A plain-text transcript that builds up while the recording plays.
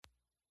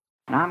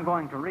And I'm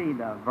going to read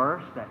a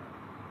verse that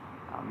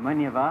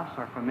many of us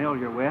are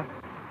familiar with.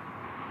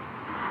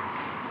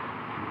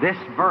 This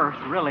verse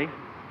really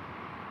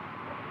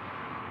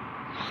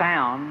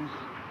sounds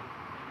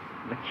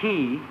the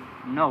key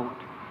note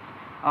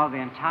of the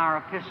entire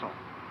epistle.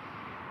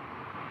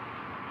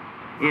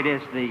 It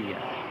is the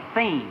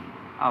theme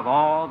of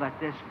all that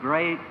this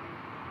great,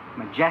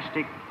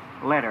 majestic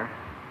letter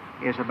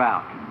is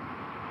about.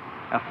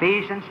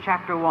 Ephesians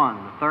chapter 1,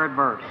 the 3rd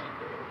verse.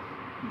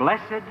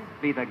 Blessed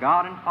be the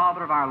God and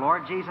Father of our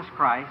Lord Jesus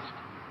Christ,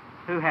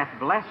 who hath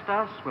blessed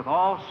us with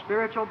all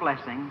spiritual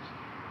blessings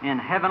in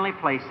heavenly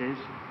places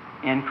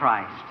in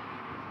Christ.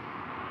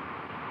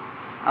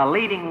 A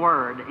leading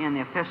word in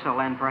the epistle,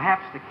 and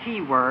perhaps the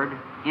key word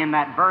in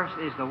that verse,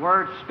 is the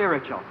word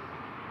spiritual.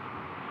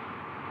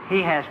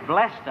 He has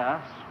blessed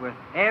us with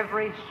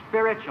every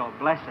spiritual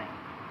blessing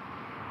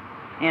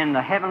in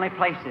the heavenly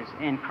places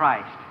in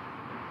Christ.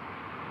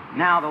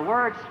 Now, the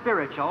word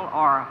spiritual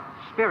or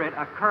spirit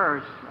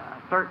occurs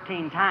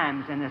 13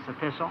 times in this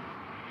epistle.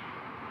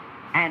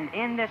 And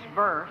in this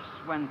verse,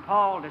 when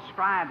Paul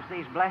describes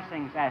these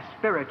blessings as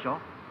spiritual,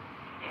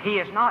 he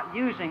is not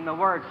using the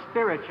word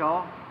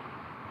spiritual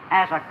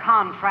as a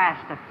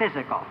contrast to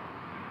physical.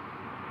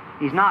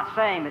 He's not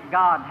saying that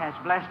God has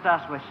blessed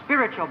us with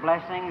spiritual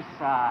blessings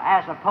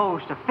as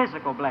opposed to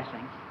physical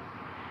blessings.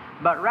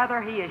 But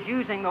rather, he is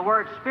using the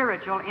word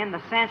spiritual in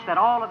the sense that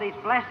all of these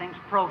blessings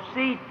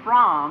proceed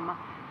from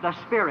the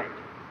Spirit.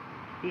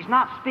 He's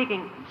not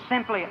speaking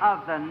simply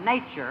of the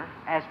nature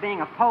as being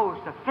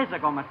opposed to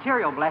physical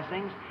material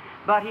blessings,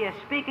 but he is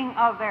speaking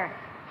of their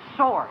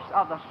source,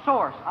 of the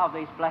source of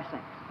these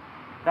blessings.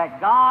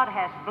 That God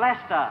has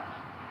blessed us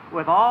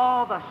with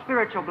all the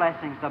spiritual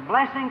blessings, the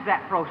blessings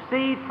that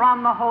proceed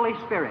from the Holy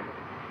Spirit.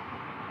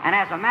 And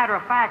as a matter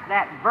of fact,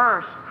 that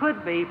verse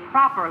could be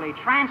properly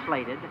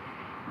translated,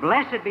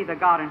 Blessed be the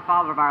God and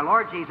Father of our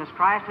Lord Jesus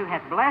Christ, who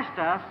hath blessed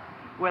us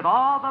with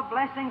all the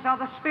blessings of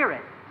the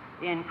Spirit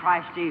in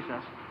Christ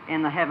Jesus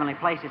in the heavenly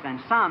places.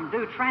 And some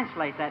do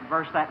translate that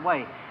verse that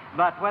way.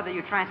 But whether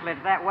you translate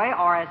it that way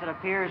or as it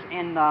appears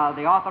in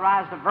the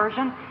Authorized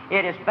Version,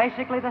 it is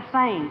basically the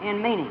same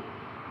in meaning.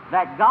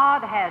 That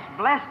God has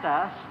blessed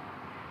us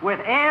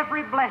with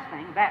every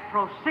blessing that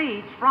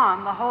proceeds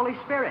from the Holy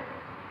Spirit.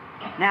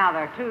 Now,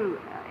 there are two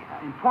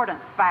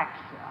important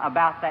facts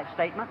about that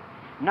statement.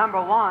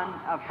 Number one,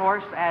 of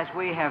course, as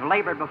we have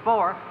labored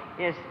before,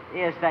 is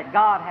that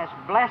God has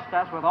blessed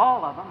us with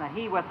all of them, that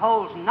He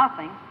withholds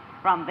nothing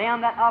from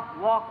them that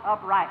walk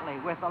uprightly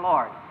with the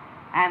Lord,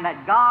 and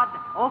that God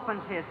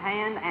opens His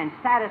hand and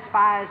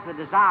satisfies the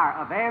desire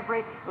of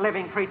every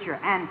living creature,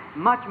 and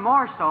much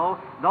more so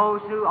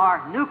those who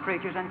are new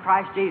creatures in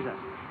Christ Jesus,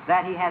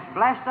 that He has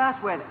blessed us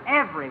with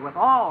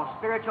all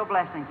spiritual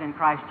blessings in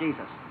Christ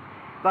Jesus.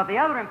 But the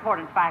other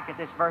important fact that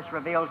this verse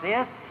reveals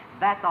is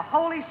that the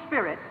Holy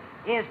Spirit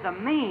is the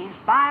means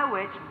by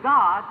which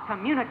God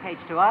communicates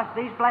to us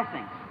these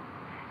blessings.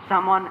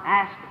 Someone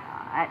asked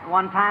at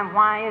one time,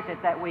 why is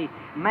it that we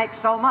make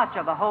so much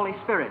of the Holy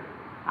Spirit?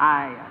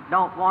 I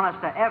don't want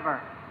us to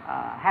ever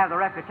have the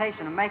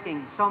reputation of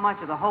making so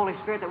much of the Holy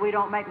Spirit that we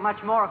don't make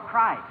much more of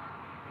Christ,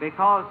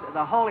 because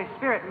the Holy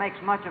Spirit makes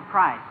much of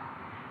Christ.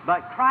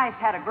 But Christ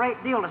had a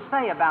great deal to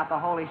say about the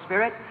Holy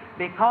Spirit,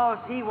 because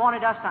He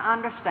wanted us to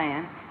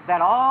understand that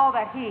all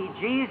that He,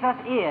 Jesus,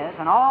 is,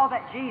 and all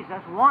that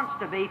Jesus wants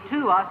to be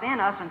to us, in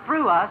us, and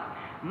through us,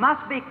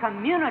 must be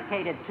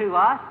communicated to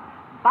us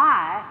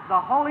by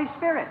the Holy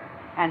Spirit.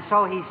 And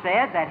so He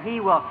said that He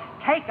will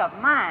take of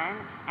mine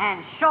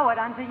and show it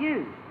unto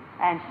you.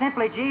 And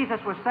simply Jesus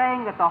was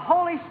saying that the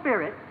Holy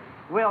Spirit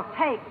will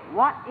take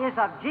what is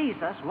of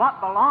Jesus,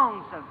 what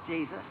belongs of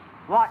Jesus,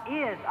 what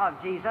is of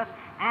Jesus,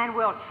 and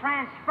will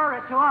transfer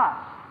it to us.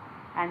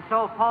 And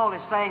so Paul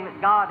is saying that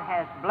God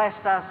has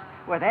blessed us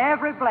with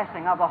every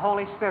blessing of the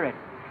Holy Spirit.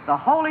 The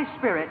Holy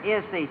Spirit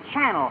is the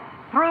channel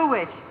through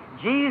which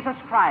Jesus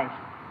Christ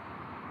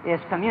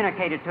is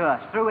communicated to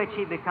us, through which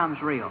He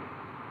becomes real.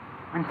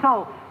 And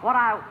so what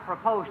I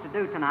propose to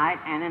do tonight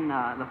and in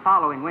the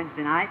following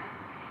Wednesday night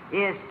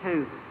is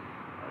to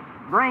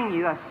bring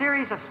you a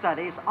series of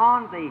studies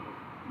on the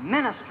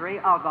ministry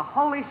of the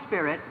Holy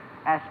Spirit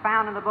as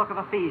found in the book of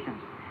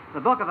Ephesians.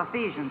 The book of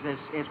Ephesians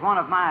is one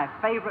of my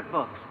favorite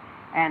books.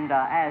 And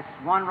as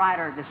one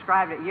writer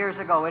described it years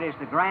ago, it is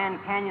the Grand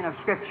Canyon of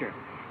Scripture.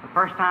 The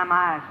first time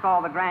I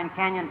saw the Grand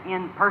Canyon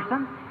in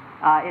person,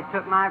 it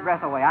took my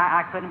breath away.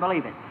 I couldn't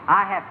believe it.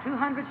 I have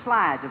 200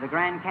 slides of the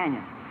Grand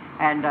Canyon.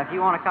 And if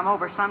you want to come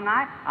over some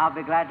night, I'll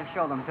be glad to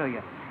show them to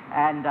you.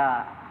 And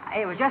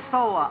it was just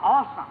so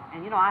awesome.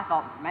 And, I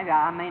thought, maybe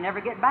I may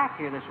never get back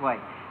here this way.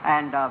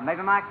 And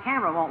maybe my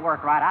camera won't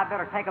work right. I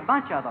better take a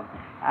bunch of them.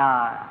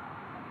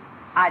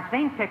 I'd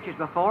seen pictures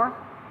before.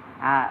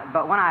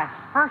 But when I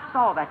first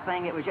saw that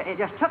thing, it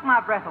just took my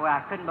breath away.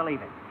 I couldn't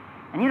believe it.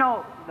 And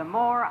the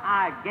more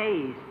I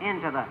gaze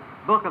into the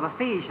book of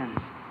Ephesians,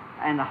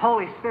 and the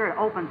Holy Spirit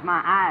opens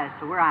my eyes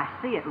to where I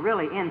see it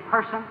really in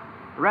person,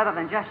 rather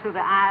than just through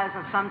the eyes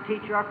of some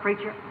teacher or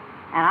preacher,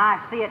 and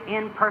I see it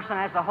in person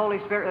as the Holy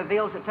Spirit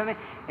reveals it to me,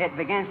 it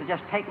begins to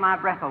just take my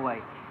breath away,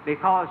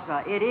 because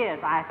it is,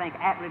 I think,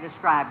 aptly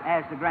described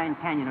as the Grand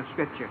Canyon of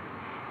Scripture.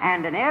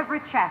 And in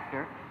every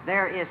chapter,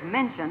 there is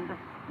mentioned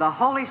the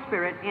Holy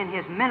Spirit in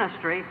His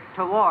ministry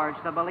towards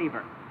the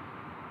believer.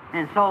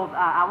 And so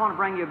I want to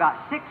bring you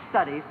about 6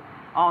 studies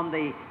on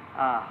the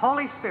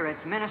Holy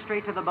Spirit's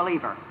ministry to the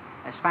believer,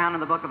 as found in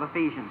the book of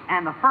Ephesians.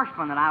 And the first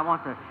one that I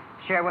want to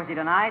share with you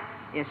tonight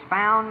is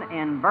found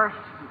in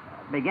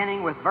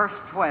beginning with verse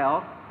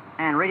 12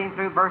 and reading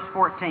through verse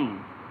 14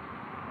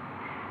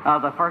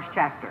 of the first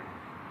chapter.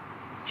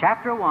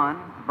 Chapter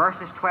 1,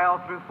 verses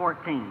 12 through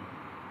 14.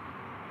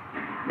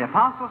 The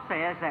apostle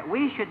says that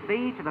we should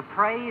be to the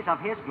praise of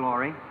His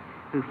glory,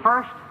 who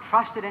first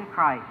trusted in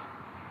Christ,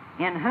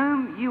 in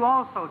whom you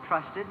also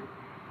trusted.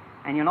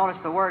 And you'll notice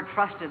the word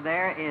trusted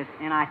there is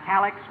in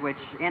italics, which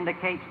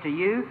indicates to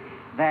you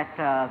that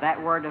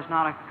that word does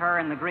not occur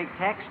in the Greek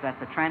text, that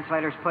the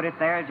translators put it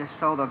there just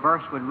so the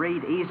verse would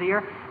read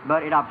easier,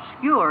 but it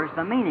obscures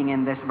the meaning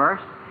in this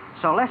verse.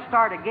 So let's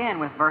start again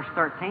with verse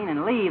 13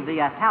 and leave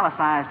the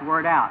italicized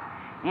word out.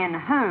 In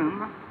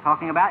whom,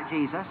 talking about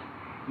Jesus,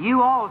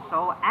 you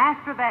also,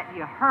 after that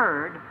you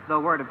heard the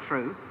word of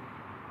truth,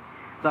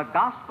 the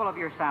gospel of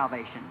your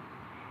salvation,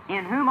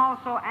 in whom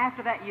also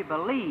after that you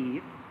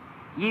believed,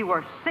 ye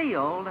were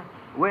sealed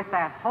with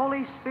that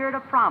Holy Spirit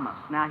of promise.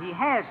 Now, he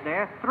has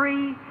there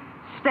 3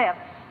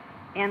 steps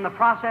in the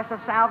process of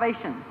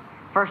salvation.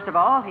 First of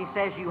all, he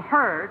says you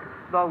heard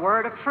the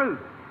word of truth,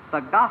 the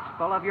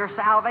gospel of your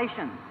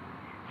salvation.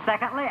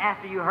 Secondly,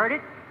 after you heard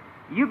it,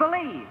 you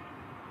believed.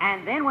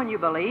 And then when you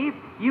believed,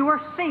 you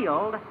were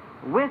sealed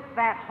with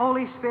that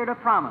Holy Spirit of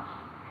promise,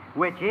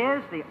 which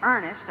is the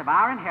earnest of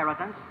our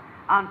inheritance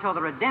until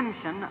the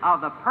redemption of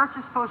the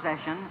purchased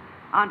possession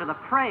unto the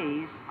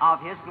praise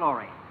of His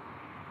glory.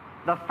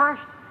 The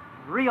first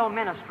real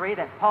ministry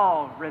that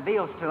Paul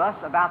reveals to us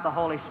about the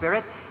Holy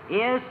Spirit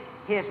is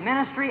His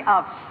ministry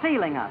of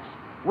sealing us.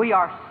 We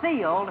are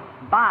sealed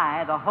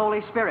by the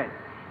Holy Spirit.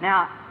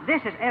 Now,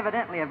 this is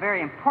evidently a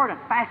very important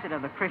facet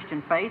of the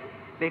Christian faith,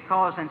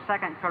 because in 2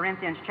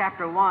 Corinthians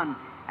chapter 1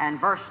 and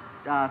verse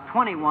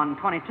 21,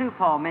 22,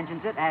 Paul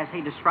mentions it as he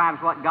describes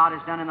what God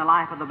has done in the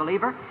life of the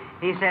believer.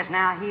 He says,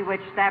 now He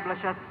which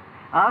establisheth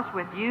us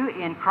with you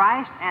in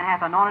Christ and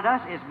hath anointed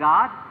us is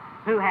God,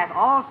 who hath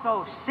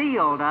also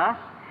sealed us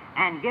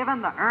and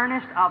given the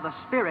earnest of the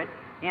Spirit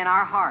in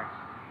our hearts.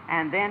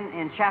 And then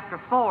in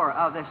chapter 4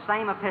 of this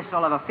same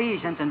epistle of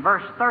Ephesians, in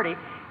verse 30,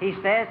 he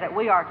says that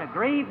we are to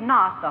grieve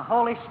not the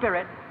Holy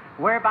Spirit,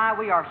 whereby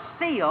we are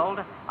sealed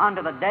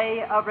unto the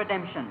day of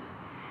redemption.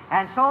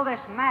 And so this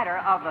matter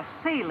of the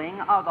sealing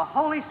of the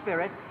Holy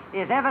Spirit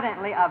is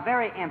evidently a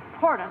very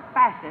important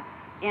facet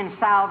in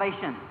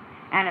salvation.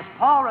 And as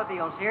Paul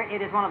reveals here,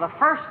 it is one of the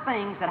first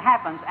things that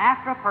happens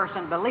after a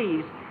person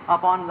believes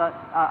upon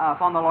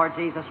the Lord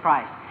Jesus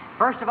Christ.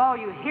 First of all,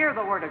 you hear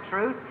the word of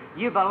truth,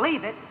 you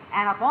believe it,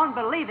 and upon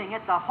believing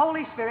it, the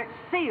Holy Spirit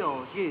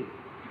seals you.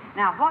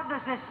 Now, what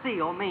does this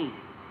seal mean?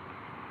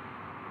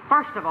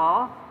 First of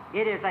all,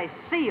 it is a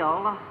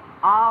seal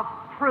of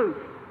proof.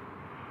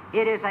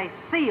 It is a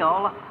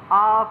seal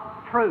of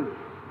proof.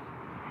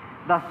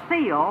 The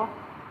seal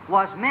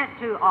was meant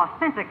to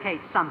authenticate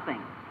something,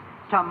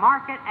 to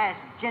mark it as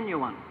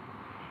genuine.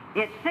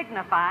 It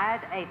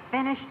signified a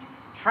finished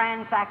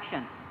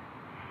transaction.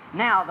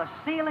 Now, the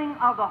sealing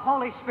of the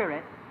Holy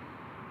Spirit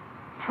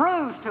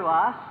proves to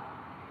us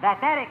that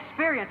that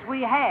experience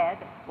we had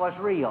was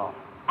real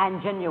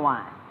and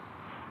genuine.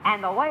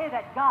 And the way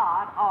that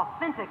God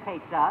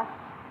authenticates us,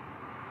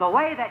 the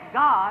way that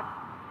God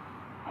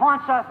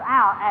points us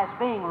out as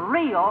being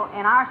real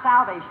in our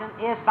salvation,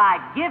 is by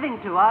giving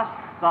to us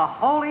the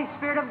Holy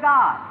Spirit of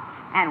God.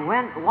 And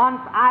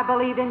once I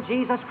believed in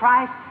Jesus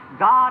Christ,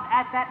 God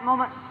at that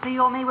moment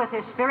sealed me with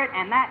His Spirit,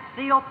 and that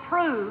seal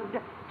proved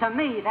to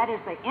me, that is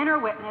the inner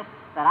witness,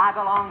 that I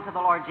belong to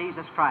the Lord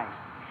Jesus Christ.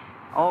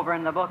 Over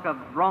in the book of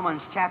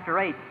Romans chapter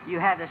 8, you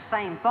have the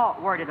same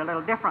thought worded a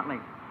little differently.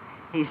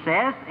 He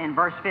says in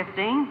verse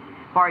 15,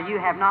 for you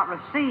have not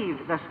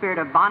received the spirit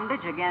of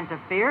bondage again to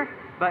fear,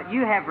 but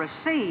you have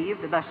received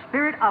the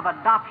Spirit of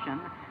adoption,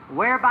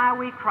 whereby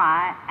we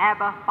cry,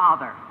 Abba,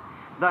 Father.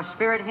 The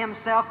Spirit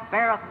Himself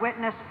beareth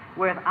witness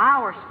with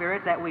our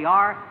spirit that we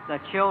are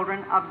the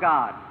children of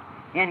God.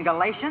 In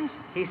Galatians,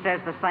 he says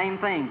the same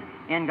thing.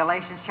 In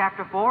Galatians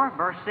chapter 4,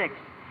 verse 6,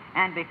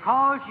 and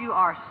because you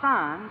are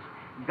sons,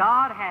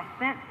 God hath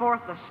sent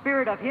forth the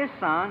Spirit of His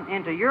Son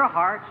into your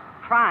hearts,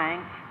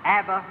 crying,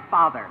 Abba,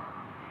 Father.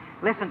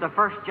 Listen to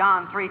 1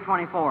 John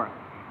 3:24.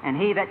 And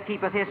he that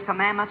keepeth His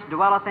commandments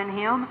dwelleth in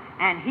Him,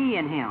 and He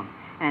in him.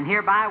 And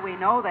hereby we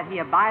know that He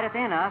abideth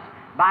in us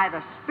by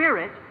the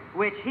Spirit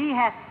which He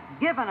hath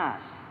given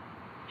us.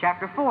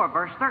 Chapter 4,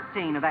 verse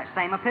 13 of that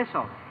same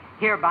epistle.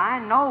 Hereby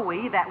know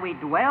we that we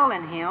dwell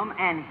in Him,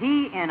 and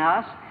He in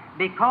us,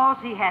 because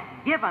He hath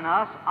given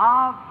us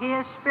of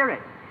His Spirit.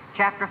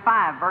 Chapter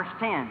 5, verse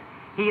 10.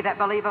 He that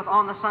believeth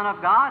on the Son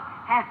of God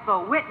hath the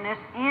witness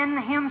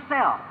in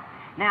himself.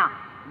 Now,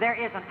 there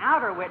is an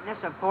outer witness,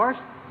 of course,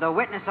 the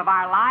witness of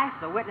our life,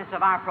 the witness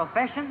of our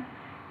profession,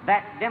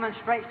 that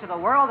demonstrates to the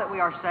world that we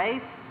are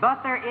saved,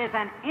 but there is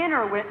an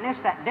inner witness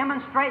that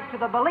demonstrates to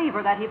the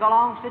believer that he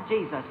belongs to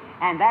Jesus,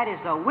 and that is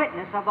the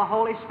witness of the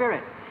Holy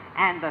Spirit.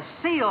 And the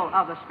seal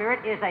of the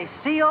Spirit is a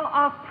seal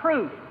of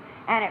proof,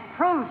 and it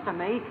proves to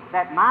me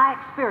that my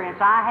experience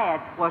I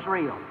had was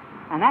real.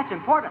 And that's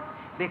important,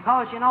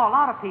 because, you know, a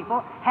lot of people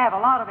have a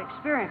lot of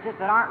experiences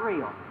that aren't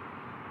real.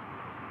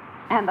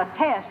 And the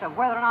test of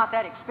whether or not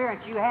that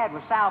experience you had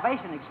was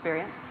salvation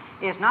experience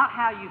is not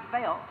how you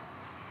felt,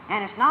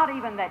 and it's not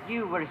even that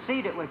you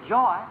received it with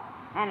joy,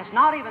 and it's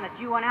not even that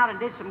you went out and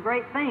did some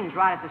great things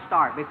right at the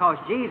start, because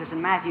Jesus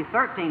in Matthew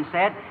 13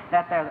 said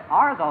that there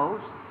are those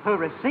who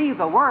receive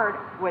the Word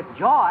with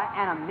joy,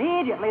 and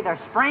immediately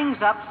there springs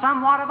up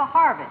somewhat of a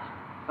harvest.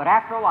 But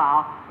after a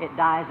while, it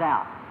dies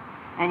out.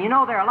 And you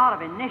know, there are a lot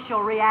of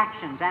initial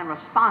reactions and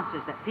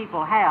responses that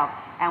people have,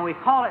 and we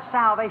call it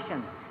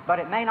salvation, but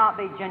it may not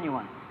be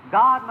genuine.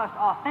 God must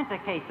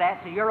authenticate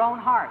that to your own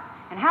heart.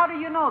 And how do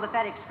you know that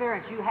that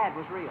experience you had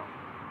was real?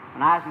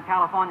 When I was in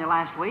California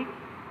last week,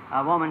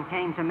 a woman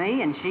came to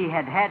me, and she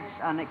had had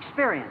an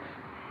experience.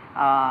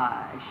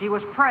 She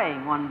was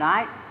praying one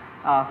night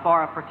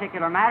for a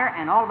particular matter,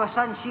 and all of a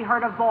sudden she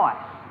heard a voice.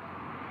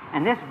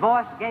 And this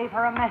voice gave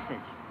her a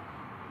message.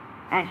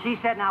 And she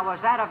said, now, was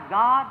that of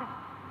God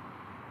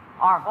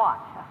or what?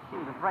 She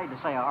was afraid to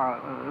say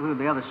who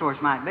the other source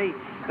might be.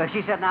 But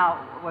she said, now,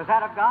 was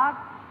that of God?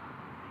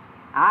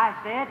 I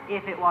said,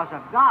 if it was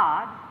of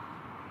God,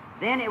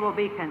 then it will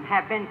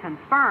have been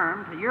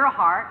confirmed to your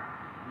heart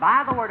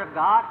by the Word of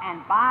God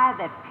and by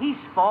the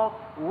peaceful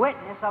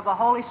witness of the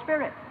Holy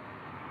Spirit.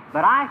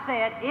 But I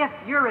said, if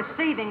you're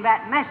receiving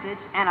that message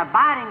and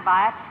abiding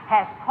by it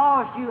has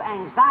caused you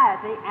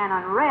anxiety and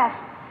unrest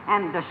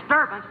and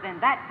disturbance, then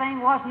that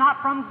thing was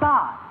not from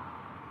God.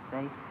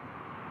 See?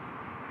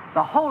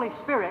 The Holy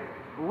Spirit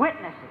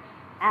witnesses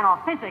and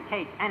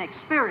authenticates an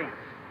experience,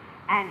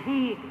 and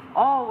He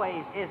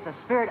always is the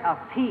Spirit of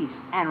peace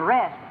and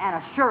rest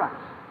and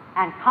assurance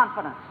and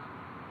confidence.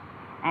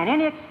 And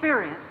any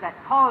experience that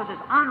causes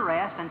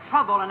unrest and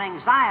trouble and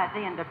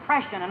anxiety and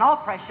depression and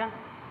oppression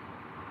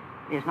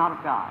is not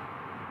of God.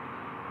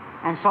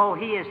 And so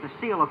He is the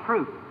seal of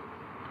proof.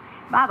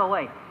 By the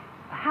way,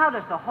 how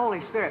does the Holy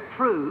Spirit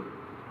prove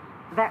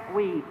that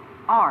we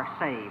are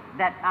saved,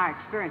 that our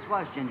experience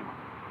was genuine?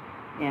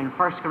 In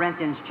 1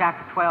 Corinthians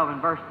chapter 12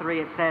 and verse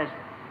 3 it says,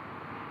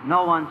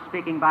 no one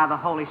speaking by the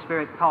Holy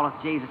Spirit calleth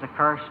Jesus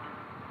accursed,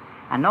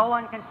 and no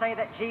one can say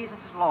that Jesus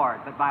is Lord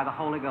but by the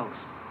Holy Ghost.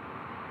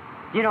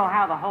 Do you know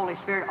how the Holy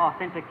Spirit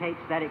authenticates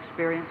that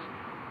experience?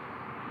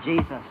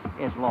 Jesus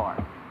is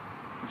Lord.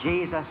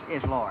 Jesus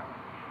is Lord.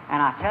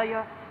 And I tell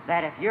you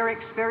that if your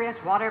experience,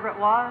 whatever it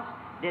was,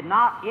 did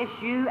not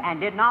issue and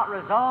did not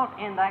result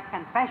in that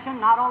confession,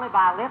 not only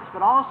by lips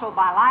but also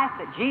by life,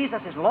 that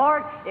Jesus is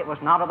Lord, it was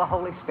not of the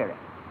Holy Spirit.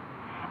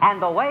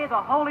 And the way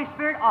the Holy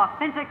Spirit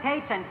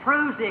authenticates and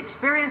proves the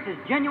experience is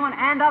genuine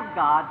and of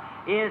God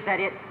is that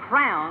it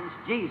crowns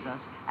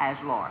Jesus as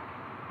Lord.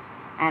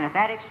 And if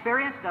that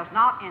experience does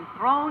not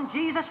enthrone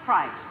Jesus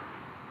Christ,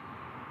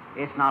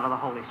 it's not of the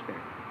Holy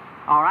Spirit.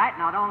 All right,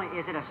 not only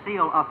is it a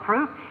seal of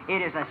proof,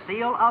 it is a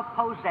seal of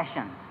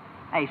possession.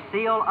 A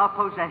seal of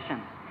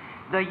possession.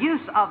 The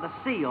use of the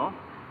seal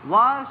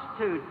was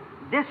to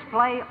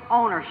display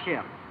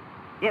ownership.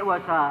 It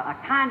was a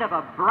kind of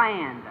a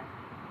brand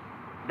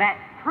that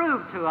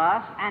proved to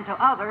us and to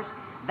others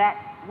that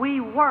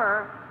we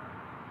were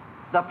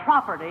the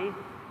property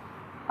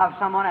of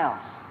someone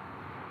else.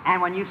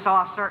 And when you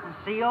saw a certain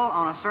seal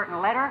on a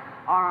certain letter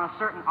or on a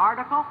certain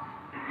article,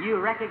 you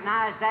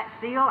recognized that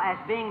seal as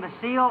being the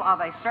seal of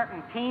a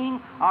certain king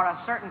or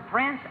a certain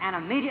prince, and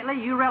immediately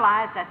you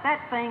realized that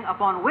that thing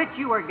upon which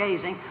you were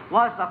gazing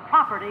was the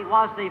property,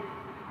 was the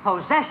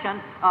possession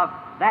of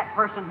that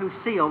person whose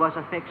seal was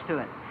affixed to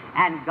it.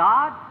 And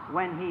God,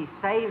 when He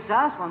saves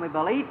us, when we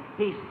believe,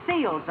 He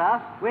seals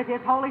us with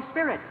His Holy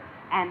Spirit.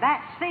 And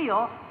that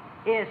seal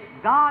is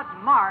God's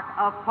mark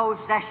of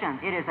possession.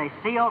 It is a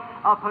seal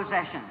of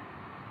possession.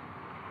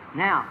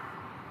 Now,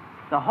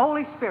 the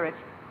Holy Spirit's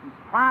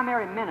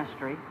primary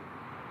ministry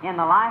in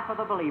the life of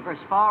the believer, as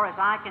far as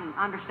I can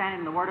understand it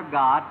in the Word of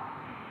God,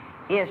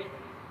 is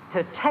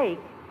to take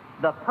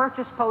the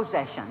purchased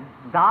possession,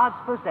 God's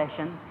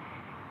possession,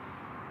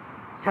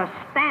 to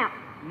stamp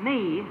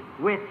me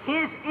with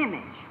His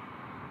image,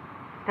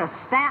 to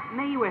stamp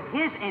me with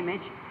His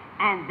image,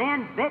 and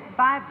then bit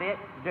by bit,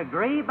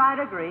 degree by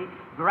degree,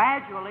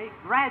 gradually,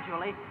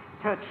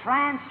 to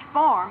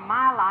transform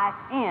my life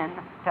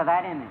into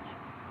that image.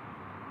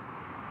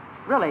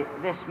 Really,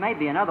 this may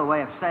be another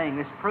way of saying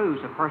this proves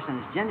a person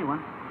is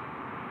genuine.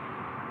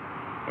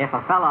 If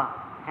a fellow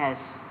has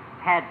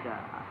had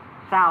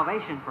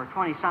salvation for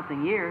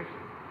 20-something years,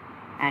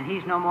 and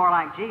he's no more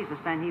like Jesus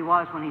than he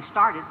was when he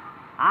started,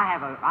 I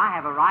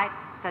have a right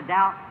to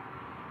doubt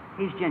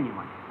he's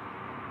genuine.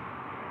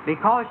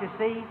 Because, you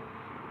see,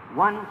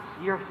 once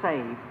you're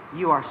saved,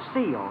 you are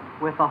sealed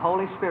with the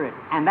Holy Spirit,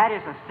 and that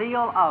is a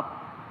seal of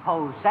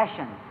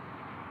possession.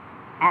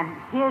 And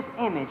His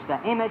image,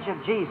 the image of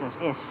Jesus,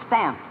 is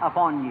stamped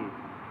upon you.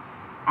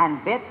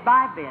 And bit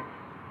by bit,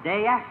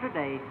 day after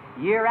day,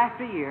 year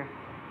after year,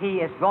 He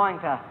is going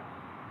to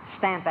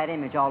stamp that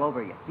image all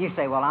over you. You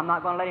say, well, I'm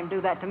not going to let Him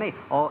do that to me.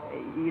 Oh,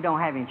 you don't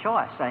have any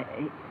choice.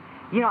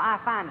 You know, I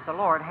find that the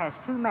Lord has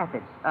two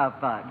methods of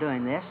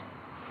doing this.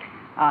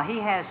 He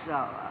has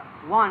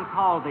one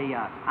called the,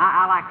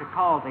 I like to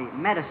call the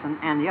medicine,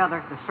 and the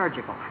other the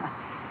surgical.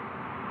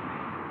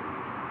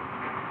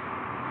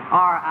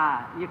 Or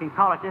you can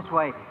call it this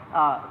way,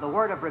 the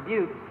word of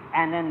rebuke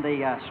and then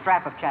the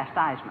strap of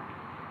chastisement.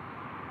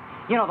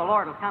 You know, the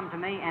Lord will come to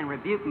me and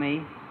rebuke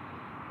me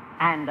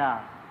and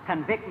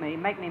convict me,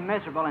 make me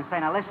miserable, and say,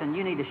 now listen,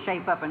 you need to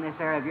shape up in this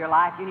area of your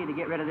life. You need to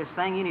get rid of this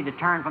thing. You need to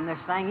turn from this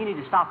thing. You need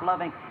to stop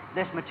loving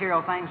this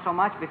material thing so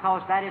much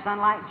because that is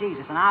unlike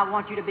Jesus. And I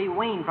want you to be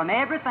weaned from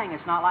everything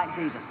that's not like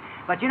Jesus.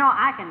 But you know,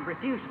 I can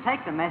refuse to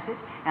take the message,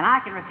 and I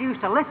can refuse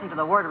to listen to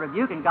the word of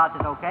rebuke, and God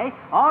says, okay,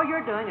 all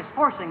you're doing is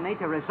forcing me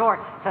to resort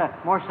to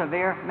more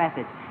severe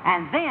methods.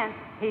 And then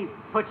He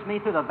puts me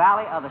through the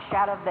valley of the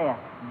shadow of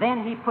death.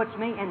 Then He puts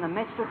me in the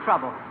midst of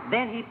trouble.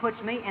 Then He puts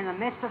me in the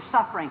midst of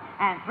suffering.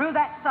 And through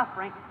that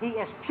suffering, He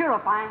is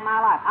purifying my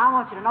life. I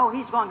want you to know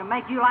He's going to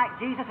make you like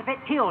Jesus if it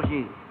kills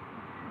you.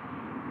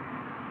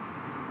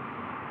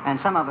 And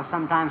some of us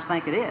sometimes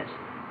think it is.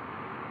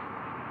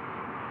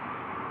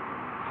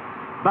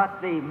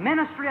 But the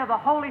ministry of the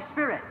Holy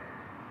Spirit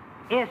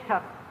is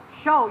to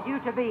show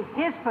you to be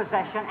His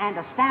possession and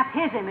to stamp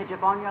His image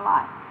upon your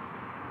life.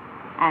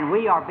 And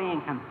we are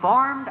being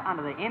conformed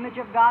under the image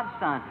of God's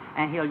Son,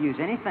 and He'll use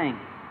anything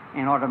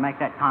in order to make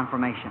that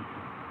confirmation,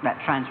 that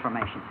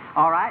transformation.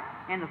 All right,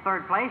 in the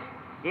third place,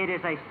 it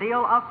is a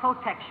seal of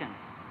protection.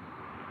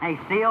 A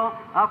seal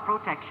of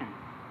protection.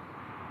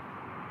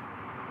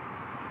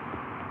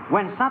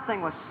 When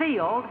something was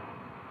sealed,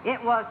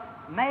 it was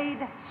made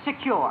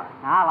secure.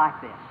 Now, I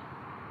like this.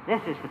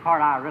 This is the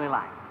part I really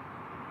like.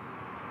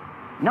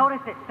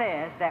 Notice it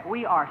says that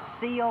we are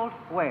sealed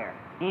where?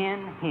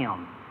 In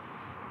Him.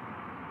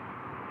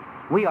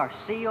 We are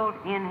sealed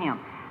in Him.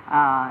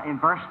 In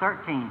verse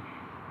 13.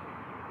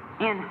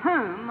 In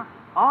whom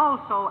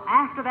also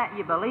after that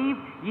you believed,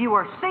 you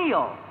were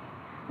sealed.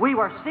 We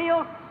were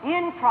sealed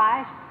in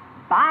Christ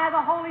by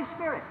the Holy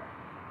Spirit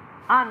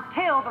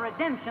until the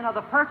redemption of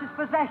the purchased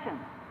possessions.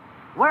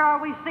 Where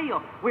are we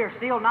sealed? We are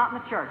sealed not in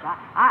the church.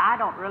 I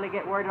don't really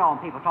get worried at all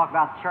when people talk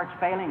about the church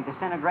failing,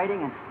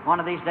 disintegrating, and one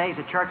of these days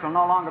the church will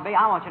no longer be.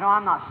 I want you to know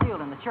I'm not sealed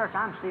in the church.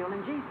 I'm sealed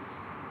in Jesus.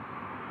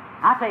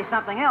 I'll tell you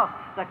something else.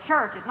 The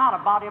church is not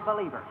a body of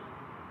believers.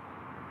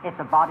 It's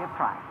a body of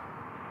Christ.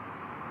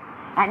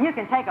 And you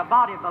can take a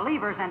body of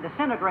believers and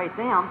disintegrate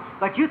them,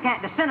 but you can't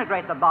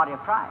disintegrate the body of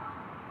Christ.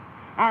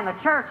 And the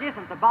church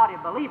isn't the body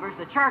of believers.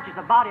 The church is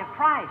the body of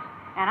Christ.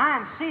 And I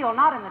am sealed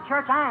not in the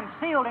church. I am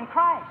sealed in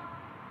Christ.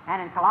 And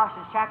in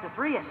Colossians chapter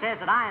 3, it says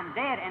that I am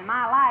dead and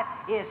my life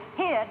is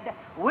hid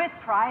with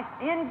Christ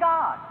in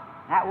God.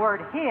 That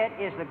word hid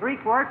is the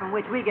Greek word from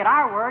which we get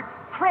our word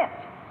crypt.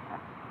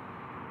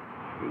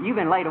 You've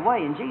been laid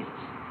away in Jesus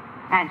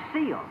and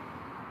sealed.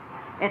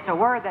 It's a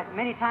word that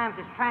many times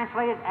is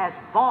translated as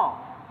vault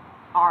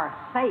or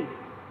safe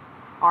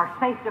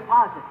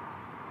deposit.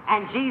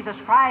 And Jesus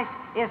Christ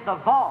is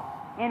the vault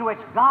in which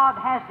God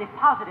has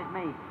deposited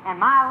me. And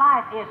my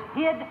life is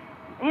hid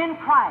in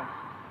Christ.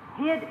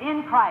 Hid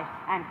in Christ,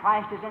 and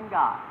Christ is in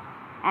God.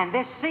 And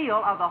this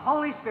seal of the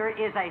Holy Spirit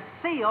is a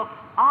seal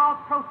of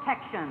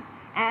protection,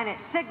 and it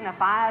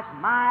signifies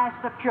my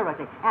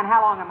security. And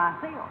how long am I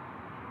sealed?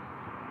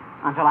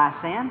 Until I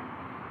sin.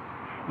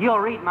 You'll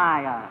read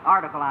my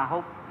article, I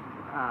hope,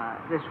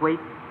 this week,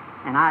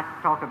 and I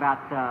talk about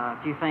a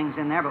few things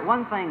in there. But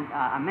one thing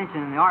I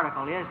mentioned in the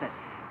article is that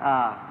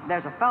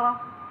there's a fellow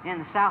in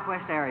the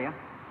southwest area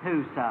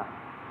who's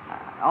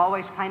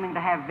always claiming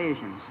to have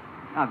visions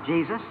of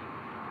Jesus.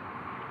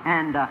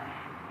 And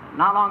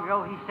not long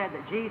ago, he said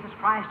that Jesus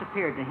Christ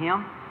appeared to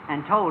him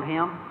and told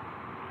him,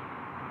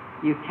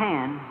 you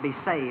can be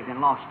saved and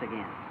lost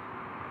again.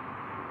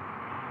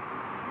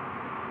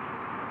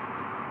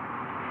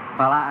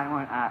 Well,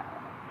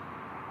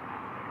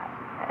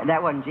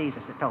 that wasn't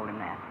Jesus that told him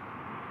that.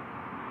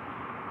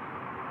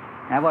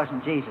 That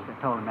wasn't Jesus that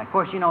told him that. Of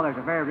course, you know there's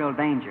a very real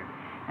danger,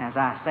 as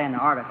I say in the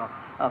article,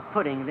 of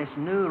putting this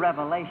new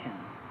revelation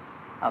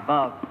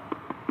above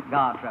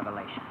God's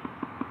revelation.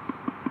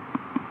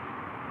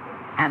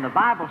 And the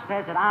Bible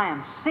says that I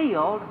am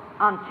sealed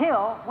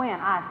until, when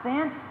I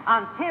sin,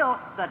 until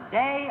the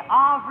day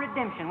of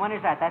redemption. When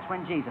is that? That's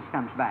when Jesus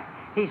comes back.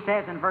 He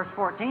says in verse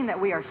 14 that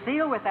we are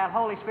sealed with that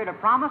Holy Spirit of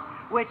promise,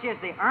 which is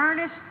the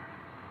earnest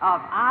of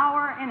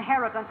our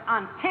inheritance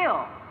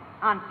until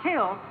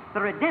the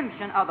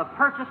redemption of the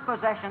purchased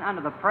possession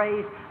unto the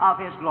praise of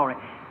His glory.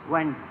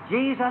 When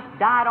Jesus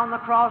died on the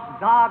cross,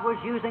 God was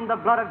using the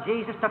blood of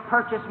Jesus to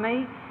purchase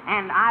me,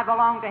 and I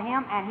belong to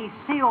Him, and He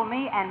sealed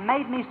me and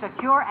made me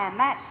secure, and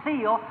that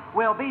seal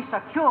will be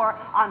secure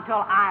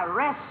until I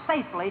rest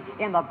safely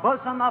in the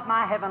bosom of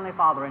my Heavenly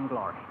Father in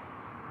glory.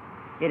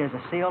 It is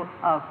a seal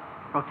of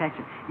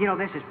protection. You know,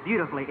 this is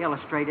beautifully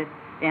illustrated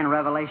in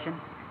Revelation.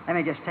 Let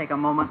me just take a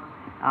moment.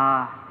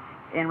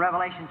 In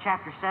Revelation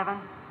chapter 7,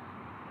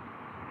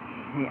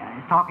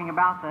 it's talking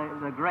about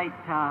the great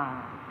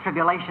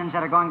tribulations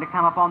that are going to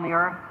come upon the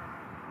earth.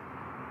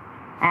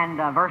 And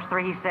verse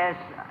 3, he says,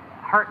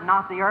 "Hurt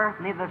not the earth,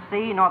 neither the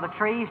sea, nor the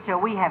trees, till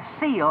we have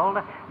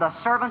sealed the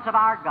servants of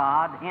our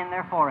God in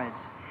their foreheads.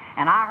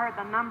 And I heard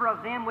the number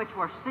of them which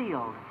were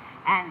sealed,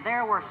 and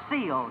there were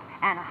sealed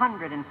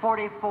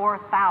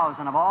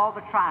 144,000 of all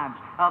the tribes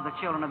of the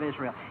children of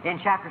Israel." In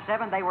chapter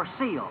 7, they were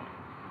sealed,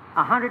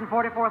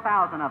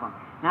 144,000 of them.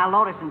 Now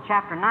notice in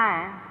chapter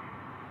 9,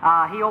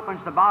 he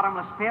opens the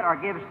bottomless pit, or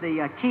gives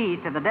the key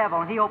to the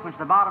devil, and he opens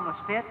the bottomless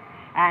pit,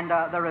 and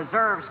the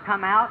reserves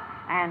come out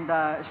and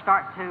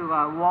start to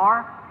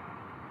war.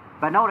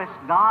 But notice,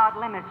 God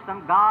limits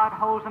them, God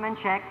holds them in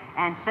check,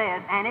 and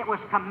says, "And it was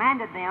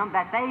commanded them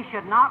that they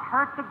should not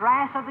hurt the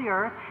grass of the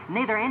earth,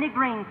 neither any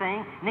green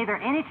thing, neither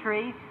any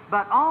tree,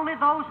 but only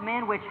those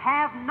men which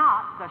have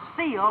not the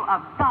seal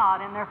of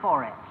God in their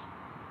foreheads."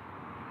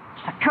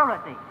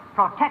 Security,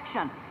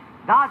 protection.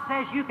 God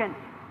says you can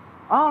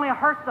only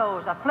hurt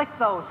those, afflict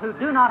those who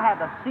do not have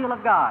the seal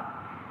of God.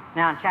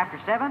 Now in chapter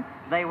 7,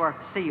 they were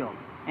sealed.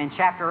 In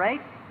chapter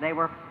 8, they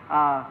were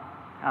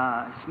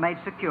made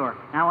secure.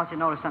 Now I want you to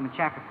notice something in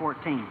chapter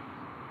 14.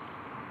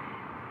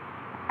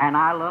 "And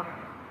I looked,"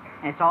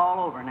 it's all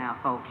over now,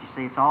 folks, you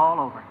see, it's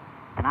all over.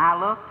 "And I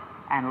looked,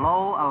 and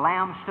lo, a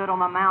Lamb stood on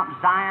the Mount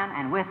Zion,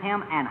 and with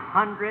him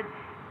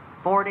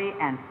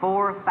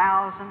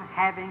 144,000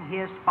 having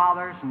his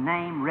Father's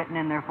name written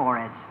in their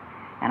foreheads.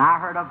 And I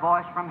heard a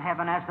voice from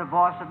heaven as the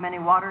voice of many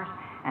waters,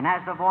 and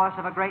as the voice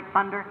of a great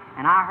thunder,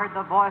 and I heard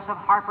the voice of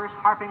harpers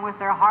harping with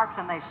their harps,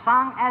 and they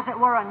sung as it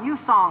were a new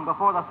song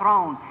before the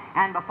throne,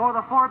 and before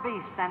the four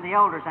beasts and the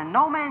elders. And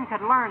no man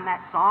could learn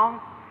that song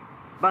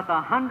but the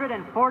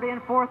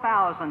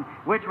 144,000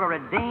 which were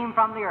redeemed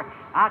from the earth."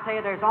 I tell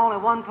you, there's only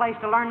one place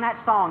to learn that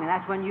song, and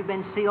that's when you've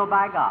been sealed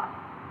by God.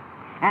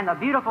 And the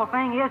beautiful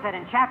thing is that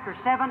in chapter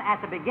 7,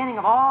 at the beginning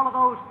of all of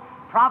those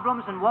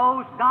problems and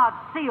woes, God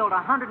sealed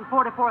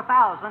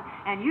 144,000,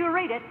 and you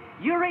read it,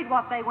 you read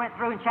what they went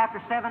through in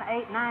chapter 7,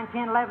 8, 9,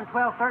 10, 11,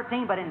 12,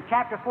 13, but in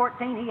chapter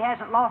 14, he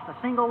hasn't lost a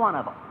single one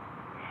of them.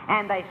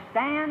 And they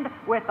stand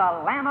with the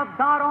Lamb of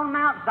God on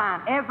Mount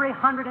Zion. Every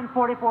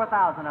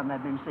 144,000 of them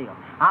have been sealed.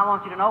 I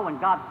want you to know, when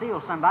God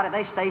seals somebody,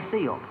 they stay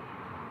sealed.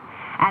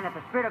 And if the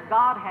Spirit of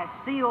God has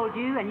sealed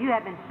you, and you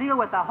have been sealed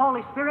with the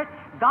Holy Spirit,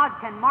 God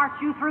can march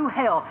you through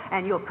hell,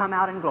 and you'll come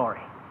out in glory.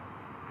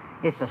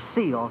 It's a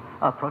seal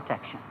of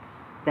protection.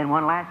 Then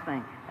one last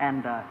thing,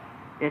 and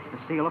it's the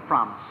seal of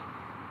promise.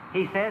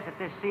 He says that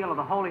this seal of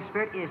the Holy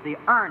Spirit is the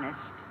earnest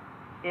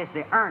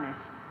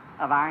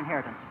of our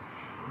inheritance.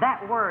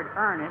 That word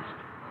earnest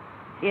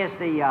is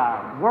the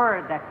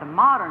word that the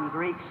modern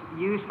Greeks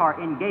use for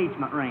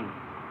engagement ring.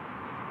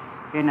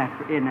 Isn't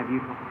that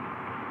beautiful?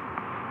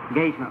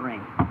 Engagement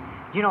ring.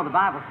 Do you know the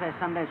Bible says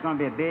someday there's going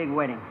to be a big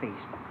wedding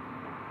feast?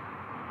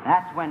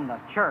 That's when the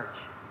church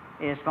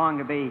is going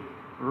to be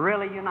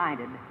really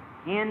united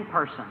in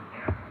person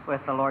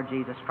with the Lord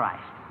Jesus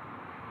Christ.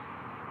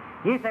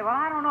 You say, "Well,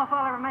 I don't know if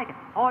I'll ever make it."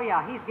 Oh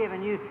yeah, He's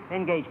given you the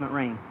engagement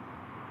ring.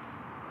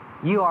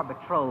 You are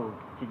betrothed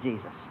to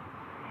Jesus.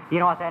 You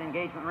know what that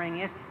engagement ring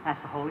is? That's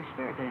the Holy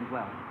Spirit that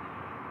indwells.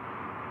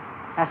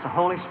 That's the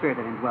Holy Spirit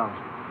that indwells.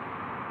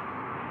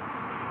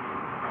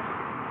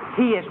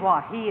 He is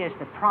what? He is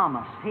the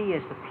promise. He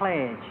is the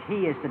pledge.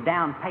 He is the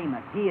down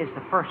payment. He is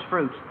the first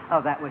fruits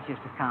of that which is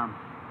to come.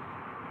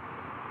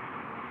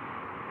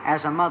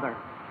 As a mother,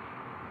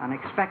 an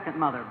expectant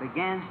mother,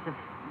 begins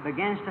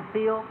to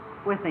feel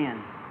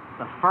within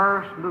the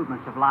first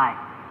movements of life,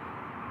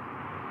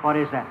 what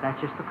is that? That's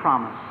just the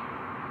promise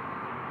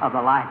of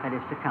the life that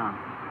is to come.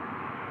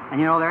 And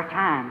you know, there are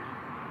times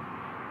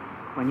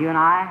when you and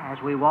I,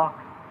 as we walk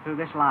through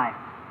this life,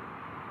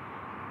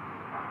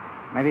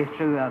 maybe it's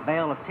through a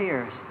veil of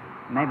tears,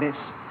 maybe it's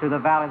through the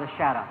valley of the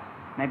shadow,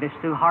 maybe it's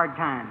through hard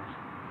times,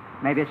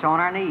 maybe it's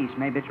on our knees,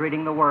 maybe it's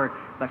reading the Word,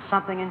 but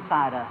something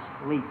inside us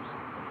leaps.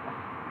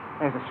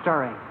 There's a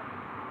stirring.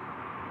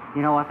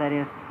 You know what that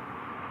is?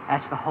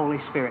 That's the Holy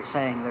Spirit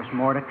saying, "There's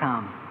more to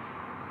come.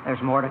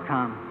 There's more to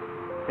come.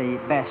 The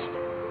best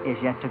is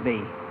yet to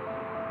be."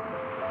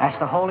 That's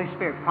the Holy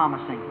Spirit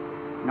promising,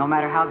 no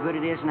matter how good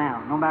it is now,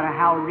 no matter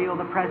how real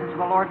the presence of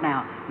the Lord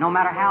now, no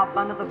matter how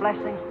abundant the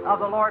blessings of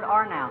the Lord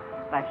are now,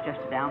 that's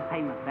just a down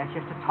payment. That's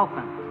just a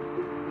token.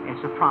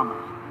 It's a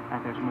promise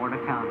that there's more to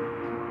come.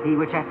 He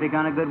which hath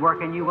begun a good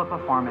work in you will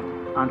perform it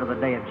until the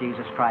day of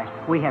Jesus Christ.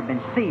 We have been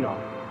sealed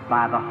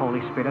by the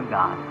Holy Spirit of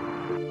God.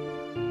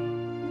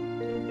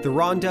 The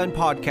Ron Dunn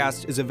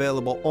podcast is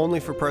available only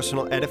for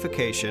personal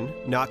edification,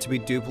 not to be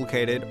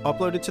duplicated,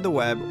 uploaded to the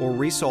web, or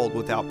resold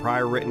without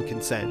prior written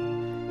consent.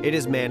 It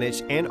is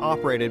managed and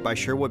operated by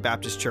Sherwood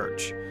Baptist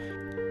Church.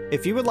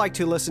 If you would like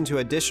to listen to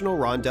additional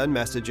Ron Dunn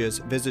messages,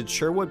 visit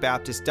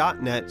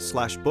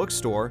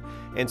sherwoodbaptist.net/bookstore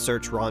and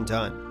search Ron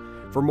Dunn.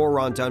 For more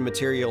Ron Dunn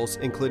materials,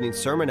 including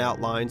sermon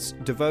outlines,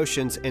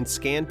 devotions, and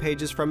scanned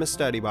pages from a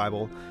study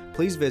Bible,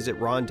 please visit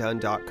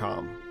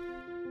rondunn.com.